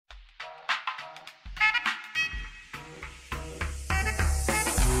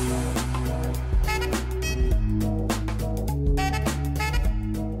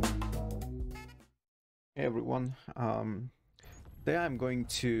everyone. Today I'm going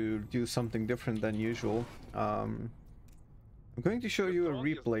to do something different than usual. I'm going to show The you a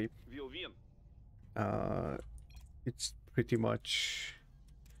strongest replay. will win. It's pretty much,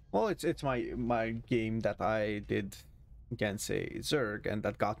 well, it's my game that I did against a Zerg, and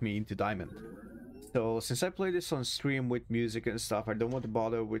that got me into Diamond. So since I play this on stream with music and stuff, I don't want to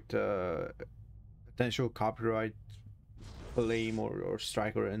bother with potential copyright claim or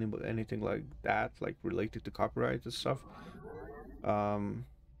strike or anything like that, like related to copyright and stuff. Um,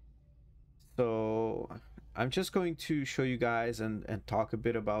 So I'm just going to show you guys and talk a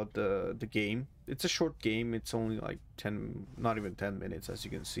bit about the game. It's a short game. It's only like 10, not even 10 minutes, as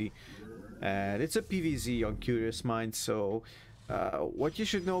you can see. And it's a PvZ on Curious Minds. So what you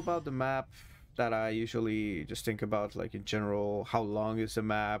should know about the map that I usually just think about, like in general, how long is the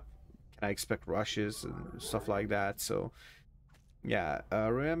map? Can I expect rushes and stuff like that? So yeah,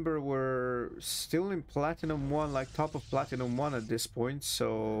 remember we're still in Platinum 1, like top of Platinum 1 at this point,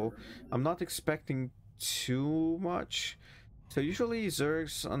 so I'm not expecting too much. So usually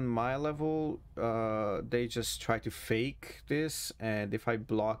Zergs on my level, they just try to fake this, and if I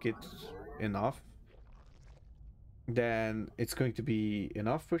block it enough, then it's going to be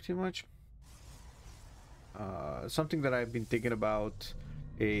enough pretty much. Something that I've been thinking about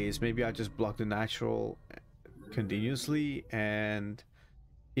is maybe I just block the natural continuously, and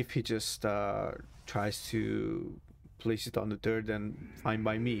if he just tries to place it on the third, then fine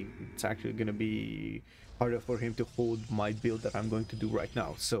by me. It's actually going to be harder for him to hold my build that I'm going to do right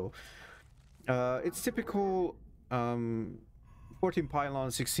now. So it's typical 14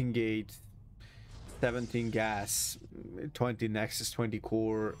 pylon, 16 gate, 17 gas, 20 nexus, 20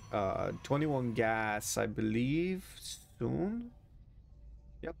 core, 21 gas, I believe, soon.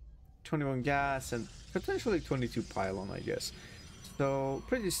 Yep, 21 gas and potentially 22 pylon, I guess. So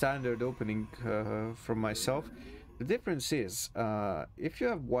pretty standard opening from myself. The difference is, if you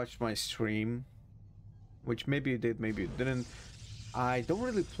have watched my stream, which maybe you did, maybe you didn't, I don't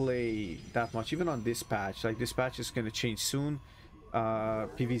really play that much, even on this patch. Like, this patch is going to change soon.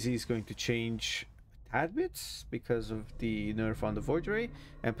 PvZ is going to change a tad bit because of the nerf on the Void Ray,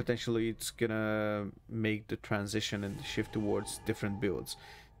 and potentially it's going to make the transition and the shift towards different builds.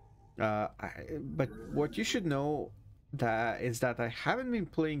 But what you should know is that I haven't been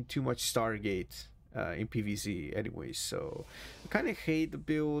playing too much Stargate in PvZ anyways, so I kind of hate the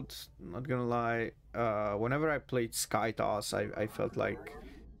build, not gonna lie. Whenever I played Skytoss, I felt like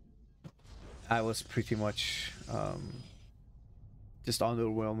I was pretty much just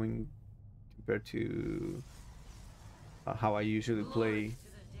underwhelming compared to how I usually play.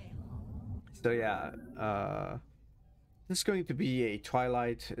 So yeah, this is going to be a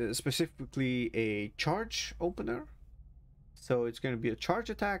Twilight, specifically a charge opener. So it's going to be a charge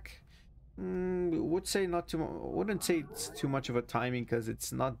attack. Would say not too. Wouldn't say it's too much of a timing because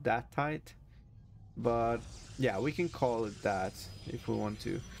it's not that tight. But yeah, we can call it that if we want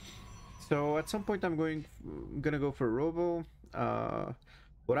to. So at some point, I'm gonna go for Robo.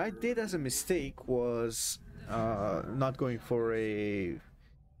 What I did as a mistake was not going for a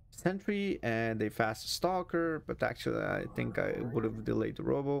Sentry and a fast Stalker, but actually I think I would have delayed the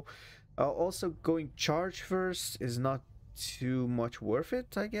Robo. Also, going charge first is not too much worth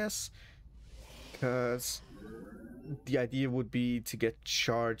it, I guess, because the idea would be to get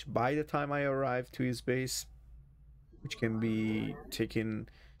charged by the time I arrive to his base, which can be taken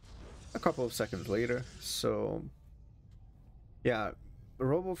a couple of seconds later. So yeah,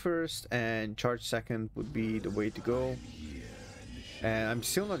 Robo first and charge second would be the way to go. And I'm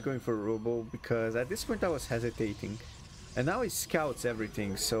still not going for Robo because at this point I was hesitating, and now he scouts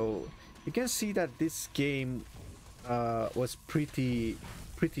everything, so you can see that this game was pretty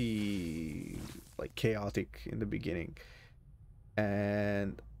like chaotic in the beginning,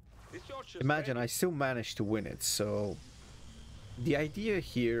 and imagine I still managed to win it. So the idea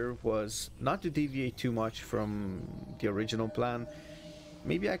here was not to deviate too much from the original plan.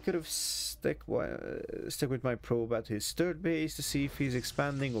 Maybe I could have stick with my probe at his third base to see if he's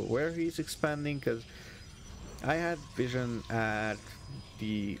expanding or where he's expanding, because I had vision at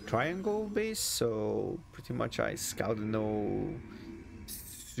the triangle base, so pretty much I scouted no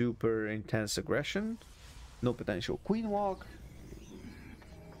super intense aggression, no potential queen walk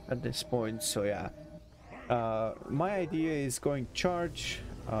at this point. So yeah, my idea is going charge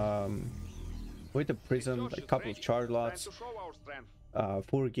with a prism, a couple of charge lots,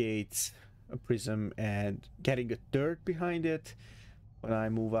 4 gates, a prism, and getting a third behind it. When I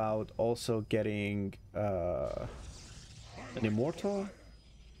move out, also getting an immortal.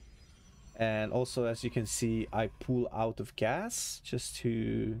 And also, as you can see, I pull out of gas just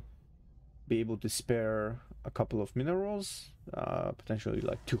to be able to spare a couple of minerals, potentially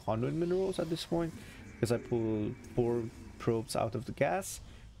like 200 minerals at this point, because I pulled 4 probes out of the gas,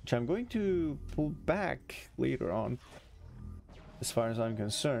 which I'm going to pull back later on, as far as I'm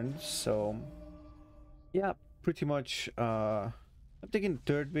concerned. So yeah, pretty much I'm taking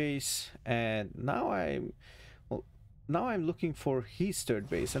third base, and now I'm looking for his third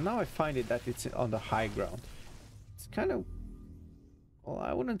base, and now I find it that it's on the high ground. It's kind of, well,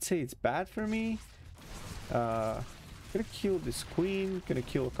 I wouldn't say it's bad for me. Gonna kill this queen, gonna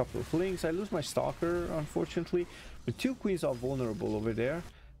kill a couple of lings. I lose my stalker, unfortunately, but 2 queens are vulnerable over there.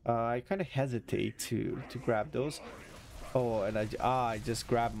 I kind of hesitate to grab those. Oh, and I just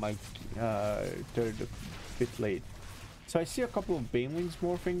grabbed my third a bit late. So I see a couple of banelings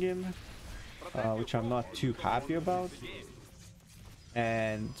morphing in, which I'm not too happy about.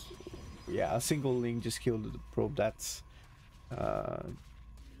 And yeah, a single ling just killed the probe. That's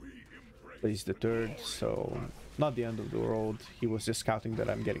plays the third, so not the end of the world. He was just scouting that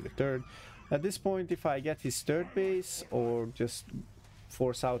I'm getting a third. At this point, if I get his third base or just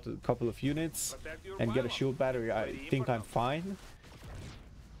force out a couple of units and get a shield battery, I think I'm fine.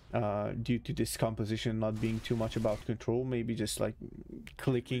 Due to this composition not being too much about control, maybe just like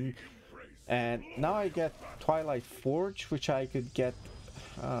clicking. And now I get Twilight Forge, which I could get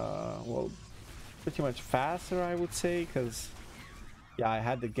well, pretty much faster, I would say, because yeah, I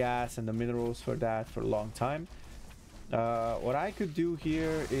had the gas and the minerals for that for a long time. What I could do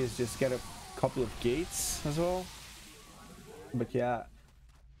here is just get a couple of gates as well. But yeah,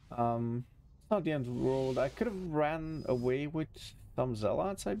 it's not the end of the world. I could have ran away with some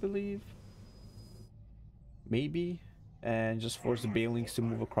zealots, I believe, maybe, and just force the banelings to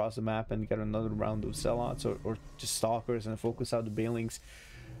move across the map and get another round of zealots, or just stalkers and focus out the banelings.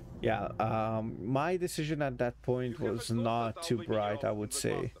 Yeah, my decision at that point was not too bright, I would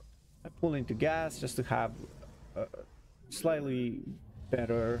say. I pulled into gas just to have a slightly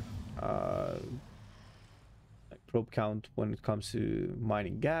better probe count when it comes to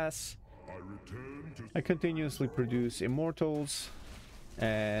mining gas. I continuously produce immortals,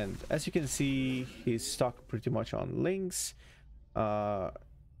 and as you can see, he's stuck pretty much on lings,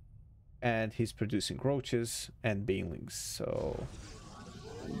 and he's producing roaches and banelings. So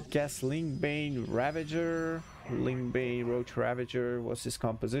guess Lingbane Ravager, Lingbane Roach Ravager was his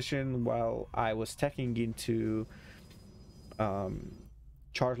composition, while I was teching into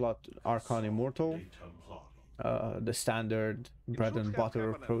Charlotte Archon Immortal, the standard bread and butter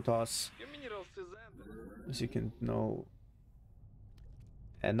of Protoss, as you can know.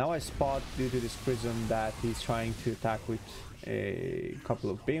 And now I spot, due to this prism, that he's trying to attack with a couple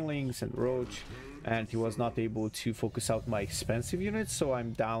of banelings and roach, and he was not able to focus out my expensive units, so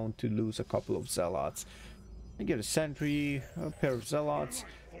I'm down to lose a couple of zealots. I get a sentry, a pair of zealots,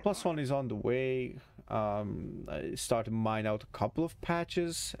 +1 is on the way. I start to mine out a couple of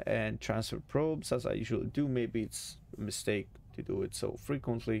patches and transfer probes, as I usually do. Maybe it's a mistake to do it so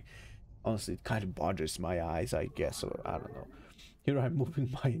frequently. Honestly, it kind of bothers my eyes, I guess, or I don't know. Here I'm moving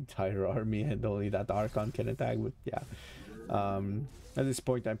my entire army and only that Archon can attack, but yeah. At this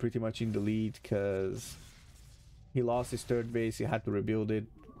point I'm pretty much in the lead because he lost his third base, he had to rebuild it.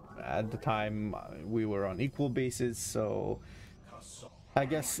 At the time we were on equal bases, so I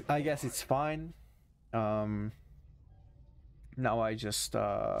guess it's fine. Now I just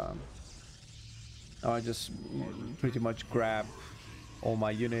pretty much grab all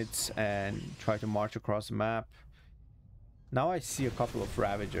my units and try to march across the map. Now I see a couple of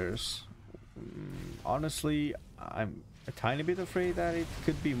Ravagers. Honestly, I'm a tiny bit afraid that it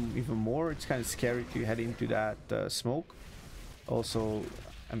could be even more. It's kind of scary to head into that smoke. Also,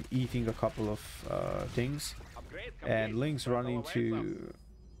 I'm eating a couple of things, and Link's running to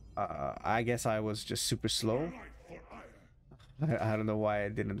I guess I was just super slow. I don't know why I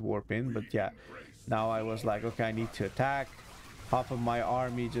didn't warp in, but yeah, now I was like, okay, I need to attack. Half of my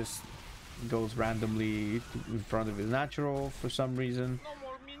army just goes randomly in front of his natural for some reason,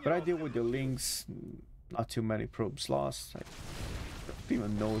 but I deal with the links. Not too many probes lost. I don't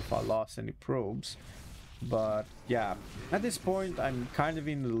even know if I lost any probes, but yeah, at this point I'm kind of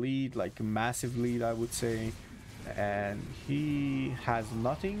in the lead, like a massive lead, I would say, and he has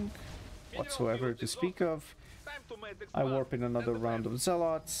nothing whatsoever to speak of. I warp in another round of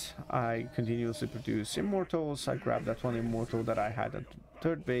zealots. I continuously produce immortals. I grab that one immortal that I had at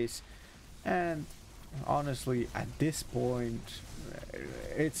third base, and honestly at this point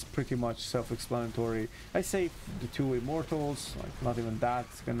it's pretty much self-explanatory. I save the 2 immortals, like not even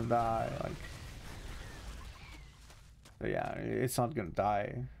that's gonna die, like, so yeah, it's not gonna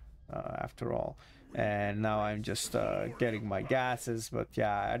die after all. and now I'm just getting my gases. But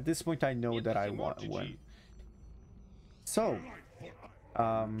yeah, at this point I know that I want win. So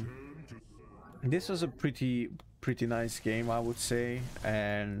this was a pretty nice game, I would say,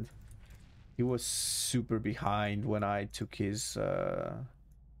 and he was super behind when I took his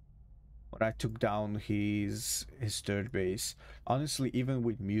when I took down his third base. Honestly, even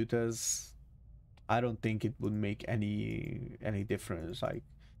with mutas, I don't think it would make any difference. Like,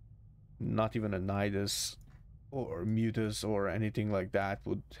 not even a Nidus or mutas or anything like that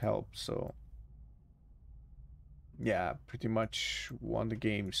would help. So yeah, pretty much won the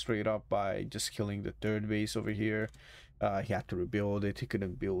game straight up by just killing the third base over here. He had to rebuild it. He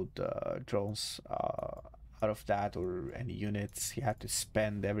couldn't build drones out of that or any units. He had to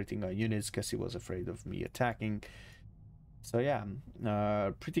spend everything on units because he was afraid of me attacking. So yeah,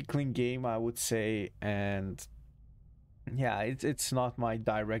 pretty clean game, I would say. And yeah, it's not my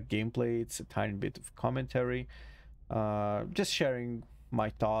direct gameplay. It's a tiny bit of commentary. Just sharing my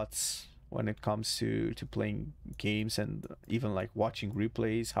thoughts when it comes to playing games, and even like watching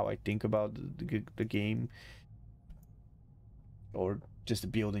replays, how I think about the game, or just the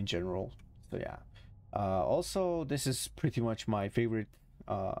build in general. So yeah. Also, this is pretty much my favorite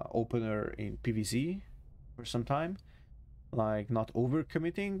opener in PvZ for some time. Like, not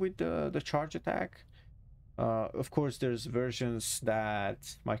overcommitting with the charge attack. Of course, there's versions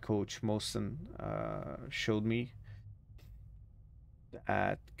that my coach Mosten showed me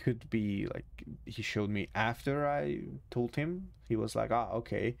that could be like, he showed me after I told him. He was like, ah,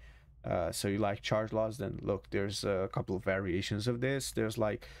 okay, so you like charge loss, then look, there's a couple of variations of this. There's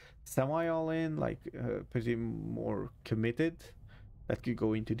like semi all in, like pretty more committed, that could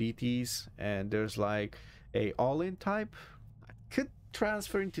go into DTs, and there's like a all in type, could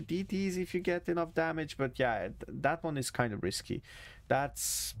transfer into DTs if you get enough damage. But yeah, that one is kind of risky.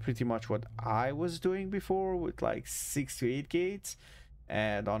 That's pretty much what I was doing before with like 6 to 8 gates,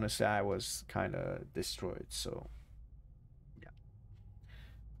 and honestly I was kind of destroyed. So yeah,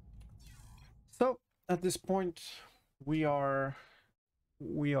 so at this point we are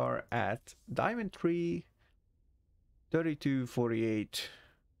at Diamond 3, 32-48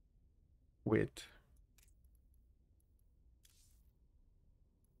 with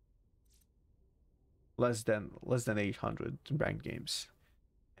less than 800 ranked games,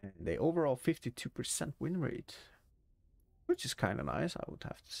 and the overall 52% win rate, which is kind of nice, I would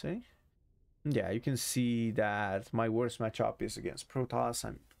have to say. Yeah, you can see that my worst matchup is against Protoss.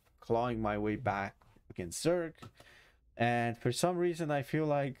 I'm clawing my way back against Zerg, and for some reason I feel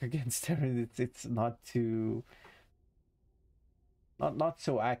like against Terran it's not too not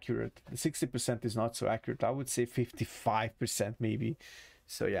so accurate. The 60% is not so accurate. I would say 55% maybe.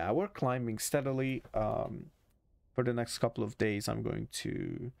 So yeah, we're climbing steadily. For the next couple of days I'm going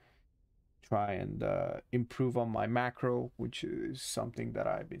to try and improve on my macro, which is something that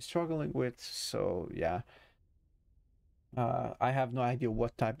I've been struggling with. So yeah, I have no idea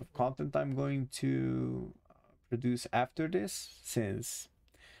what type of content I'm going to produce after this, since,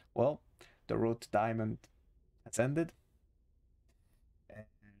 well, the road to diamond has ended.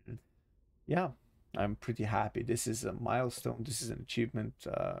 And yeah, I'm pretty happy. This is a milestone. This is an achievement.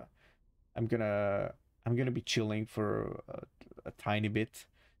 I'm gonna be chilling for a tiny bit.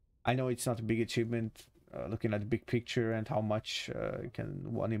 I know it's not a big achievement, looking at the big picture and how much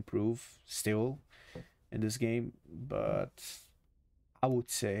can one improve still in this game, but I would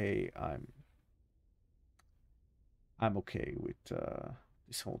say I'm okay with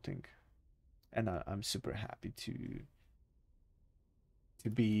this whole thing, and I'm super happy to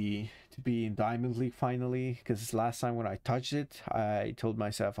be in Diamond League finally, because last time when I touched it, I told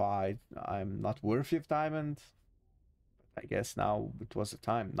myself, I'm not worthy of Diamond. I guess now it was the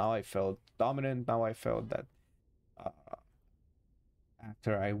time. Now I felt dominant. Now I felt that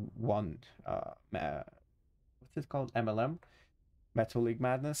after I won what's it called, MLM, Metal League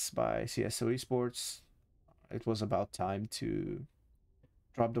Madness by CSO Esports, it was about time to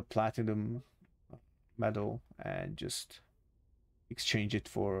drop the platinum medal and just exchange it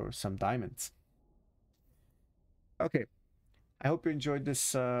for some diamonds. Okay, I hope you enjoyed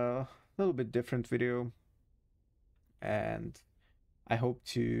this little bit different video, and I hope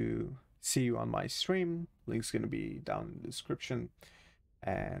to see you on my stream. Link's gonna be down in the description,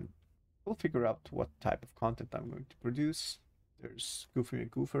 and we'll figure out what type of content I'm going to produce. There's Goofy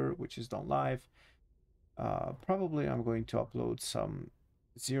McGoofer, which is done live. Probably I'm going to upload some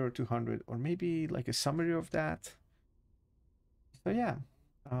 0 to 100, or maybe like a summary of that. So yeah,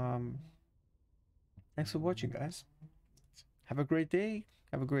 thanks for watching, guys. Have a great day,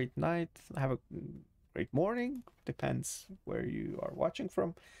 have a great night, have a great morning, depends where you are watching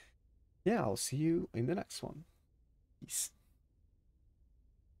from. yeah, I'll see you in the next one. Peace.